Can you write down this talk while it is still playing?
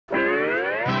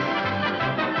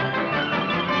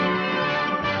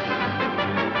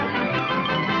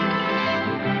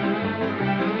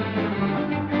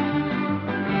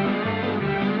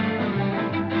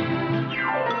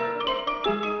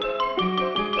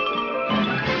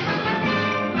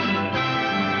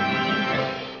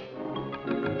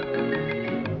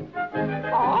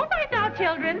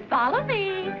children, follow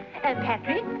me.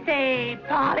 Patrick, say,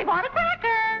 Polly want a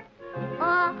cracker.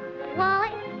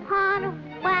 Wally,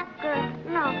 pond, whacker,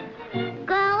 no.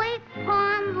 Golly,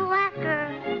 pond, whacker,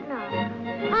 no.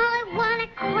 Polly want a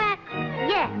cracker,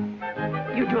 yes.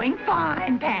 You're doing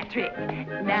fine, Patrick.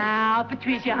 Now,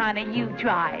 Patricia, honey, you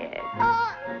try it.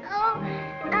 Polly,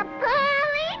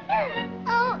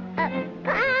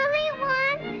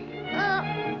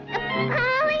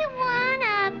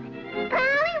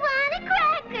 Polly want a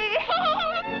cracker.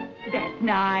 That's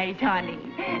nice, honey.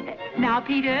 Now,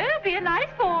 Peter, be a nice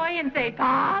boy and say,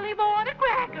 Polly want a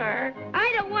cracker.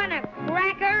 I don't want a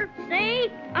cracker, see?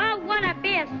 I want to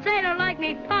be a sailor like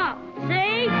me pop,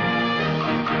 see?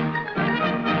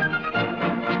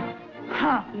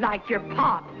 Huh, like your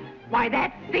pop. Why,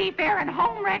 that seafaring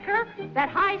homewrecker, that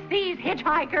high seas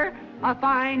hitchhiker, a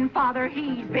fine father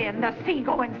he's been, the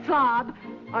seagoing slob,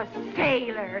 a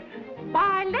sailor.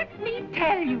 Why, let me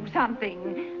tell you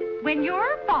something. When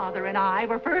your father and I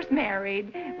were first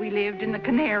married, we lived in the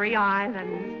Canary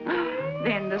Islands.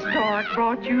 Then the stork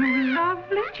brought you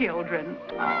lovely children.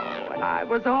 Oh, and I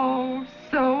was oh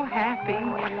so happy.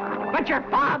 But your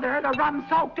father, the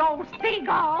rum-soaked old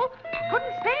seagull,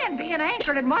 couldn't stand being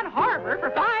anchored in one harbor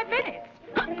for 5 minutes.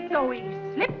 So he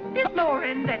slipped his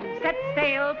moorings and set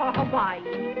sail for Hawaii.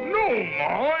 No,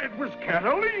 Ma, it was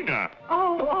Catalina.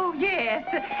 Oh, yes.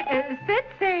 Set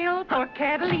sail for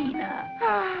Catalina.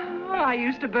 I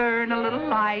used to burn a little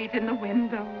light in the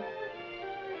window.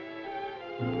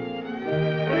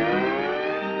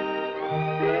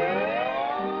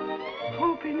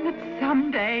 Hoping that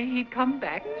someday he'd come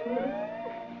back to us.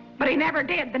 But he never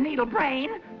did, the needle brain.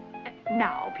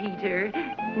 Now, Peter,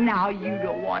 now you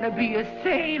don't want to be a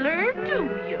sailor, do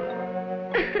you?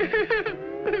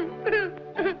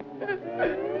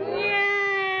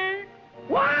 Yes.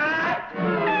 What?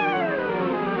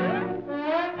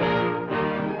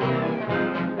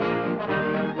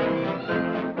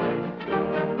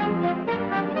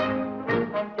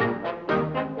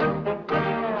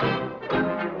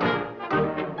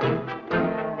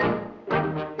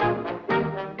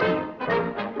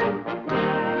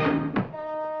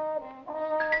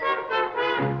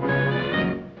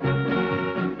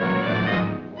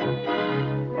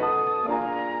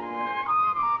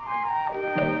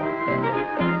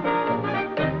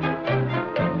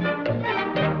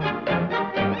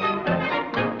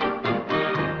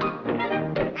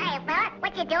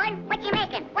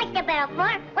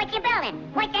 What you building?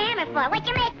 What's the hammer for? What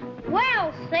you make?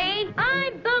 Well, see,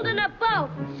 I'm building a boat,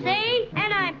 see?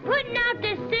 And I'm putting out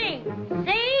to sea,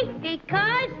 see?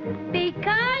 Because...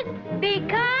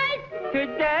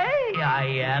 Today I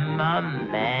am a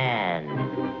man.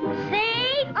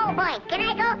 See? Oh, boy, can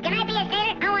I go? Can I be a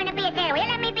sailor? I want to be a sailor. Will you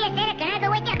let me be a sailor? Can I go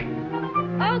with you?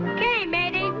 Okay,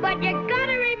 matey, but you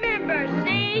gotta remember,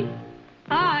 see?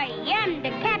 I am the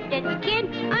captain's kid.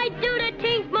 I do the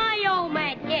things my old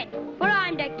man did. For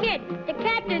I'm the kid, the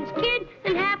captain's kid,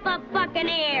 and half a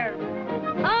buccaneer.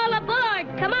 All aboard,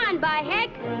 come on, by heck.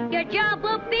 Your job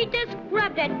will be to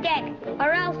scrub the deck,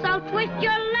 or else I'll twist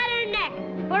your leather neck,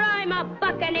 for I'm a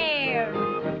buccaneer.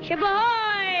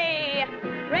 Ship-ahoy!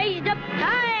 Raise the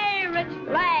pirate's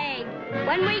flag.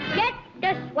 When we get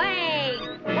the swag,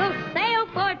 we'll sail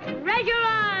for Treasure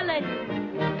Island.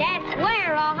 That's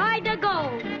where I'll hide the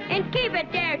gold and keep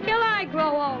it there till I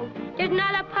grow old. There's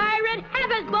not a pirate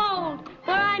half as bold,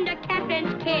 for I'm the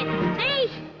captain's kid. See?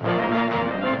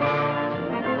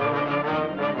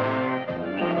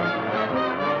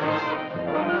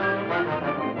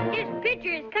 This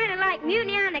picture is kind of like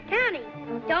Mutiny on the County,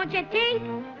 don't you think?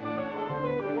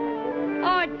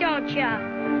 Or don't ya?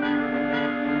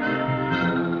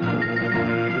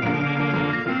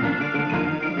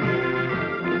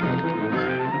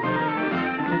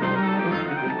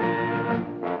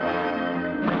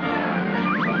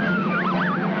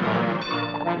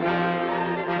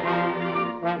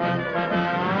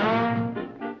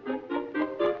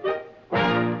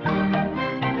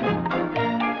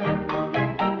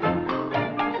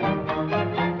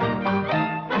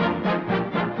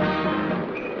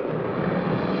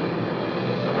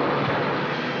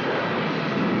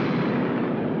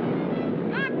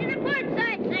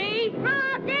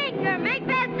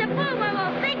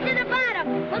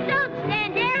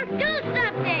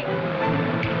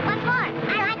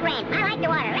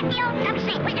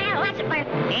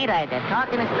 Ain't I the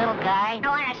talkingest little guy? I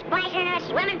want to splash in there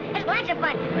swimming. It's lots of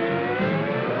fun.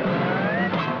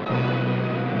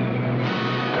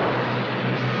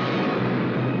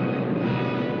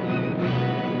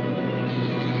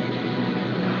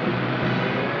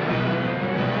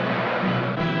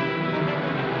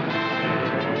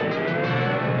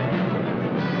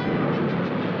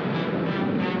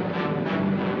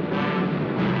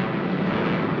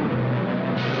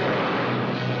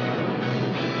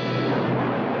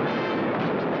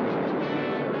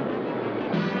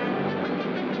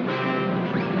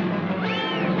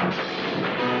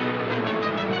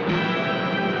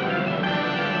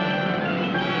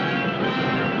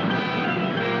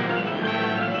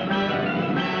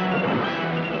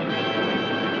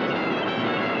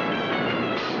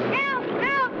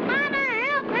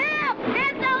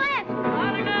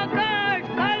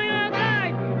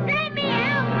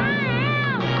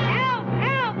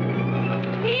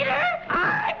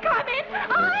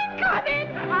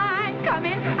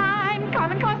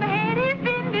 coming, 'cause the head is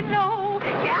bending low.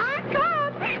 Here I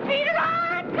come, Peter,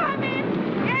 I'm coming.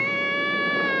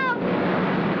 Help!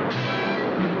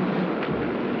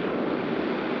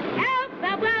 Help,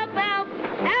 help, help, help,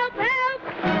 help, help.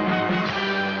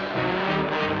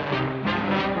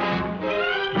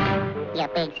 You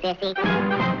big sissy.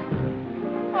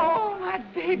 Oh, my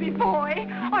baby boy,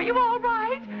 are you all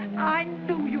right? I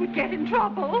knew you'd get in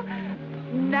trouble.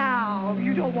 Now,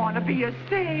 you don't want to be a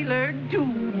sailor, do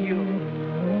you?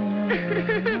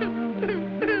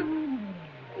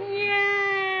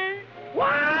 Yes.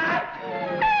 What?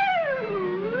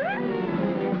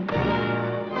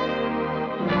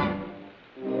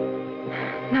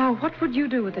 Now, what would you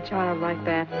do with a child like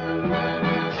that?